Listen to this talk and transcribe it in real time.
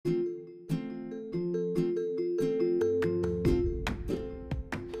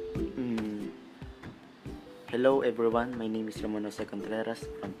Hello everyone, my name is Ramon Jose Contreras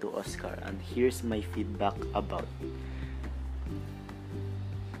from 2 Oscar, and here's my feedback about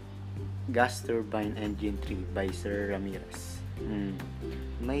Gas Turbine Engine 3 by Sir Ramirez.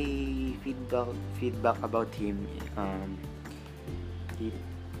 My feedback about him, he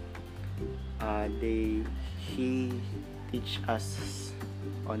he teach us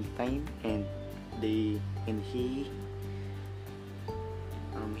on time, and he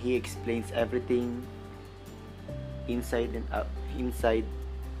explains everything inside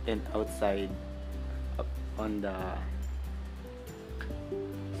and outside on the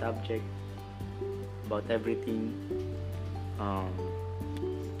subject about everything.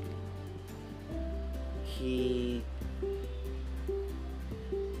 He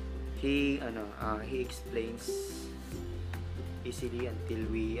he explains easily until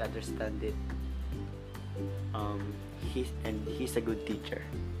we understand it. He's a good teacher.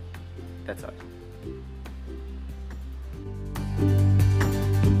 That's all.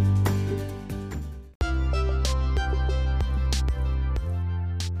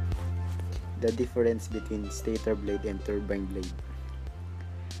 The difference between stator blade and turbine blade.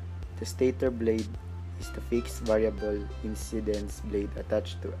 The stator blade is the fixed variable incidence blade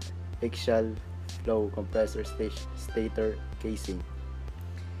attached to axial flow compressor stator casing.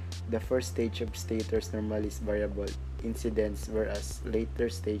 The first stage of stators normally is variable incidence, whereas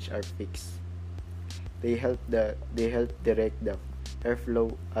later stage are fixed. They help direct the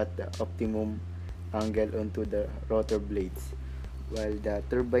airflow at the optimum angle onto the rotor blades, while the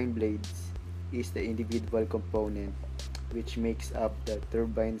turbine blades is the individual component which makes up the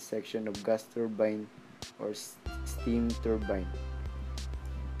turbine section of gas turbine or steam turbine.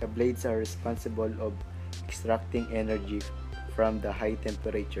 The blades are responsible of extracting energy from the high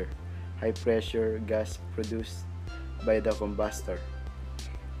temperature, high pressure gas produced by the combustor.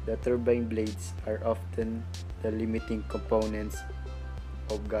 The turbine blades are often the limiting components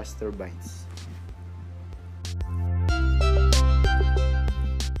of gas turbines.